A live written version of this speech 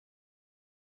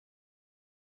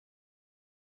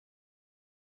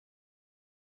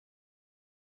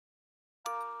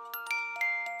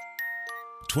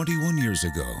21 years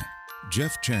ago,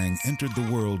 Jeff Chang entered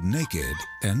the world naked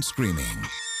and screaming.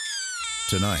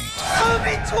 Tonight, I'll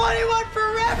be 21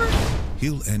 forever!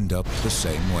 he'll end up the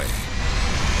same way.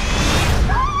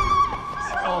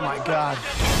 Oh my God.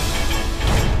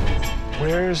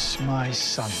 Where's my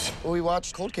son? Well, we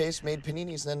watched Cold Case, made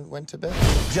paninis, then went to bed.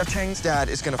 Jeff Chang's dad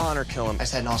is gonna honor kill him. I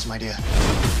just had an awesome idea.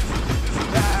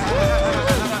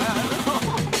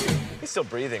 He's still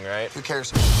breathing, right? Who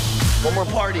cares? One more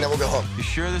party, then we'll go home. You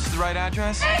sure this is the right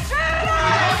address?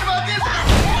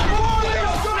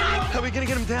 How are we gonna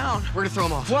get him down? We're gonna throw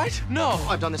him off. What? No.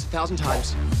 I've done this 1,000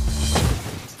 times.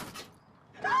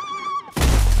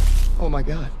 Oh my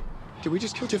God. Did we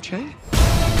just kill Jeff Chang?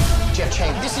 Jeff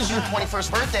Chang, this is your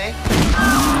 21st birthday.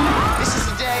 This is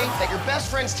the day that your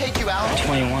best friends take you out.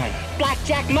 21.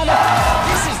 Blackjack mother!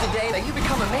 This is the day that you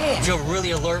become a man. I feel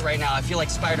really alert right now. I feel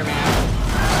like Spider-Man.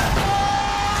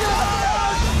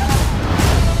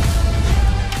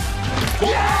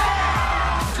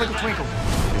 Twinkle, twinkle.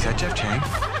 Is that Jeff Chang?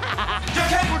 Jeff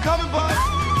Chang, we're coming, bud!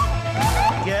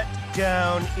 Get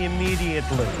down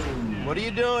immediately. What are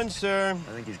you doing, sir?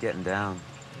 I think he's getting down.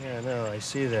 Yeah, I know, I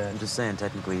see that. I'm just saying,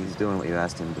 technically, he's doing what you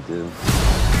asked him to do.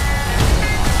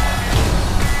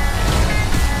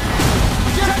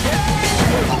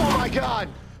 Oh my God!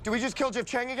 Did we just kill Jeff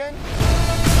Chang again?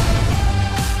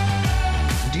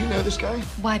 Do you know this guy?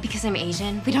 Why? Because I'm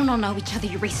Asian? We don't all know each other,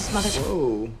 you racist mother.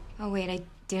 Whoa. Oh, wait, I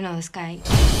do know this guy.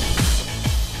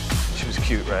 She was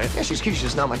cute, right? Yeah, she's cute. She's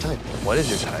just not my type. What is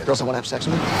your type? Girls that want to have sex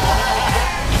with me.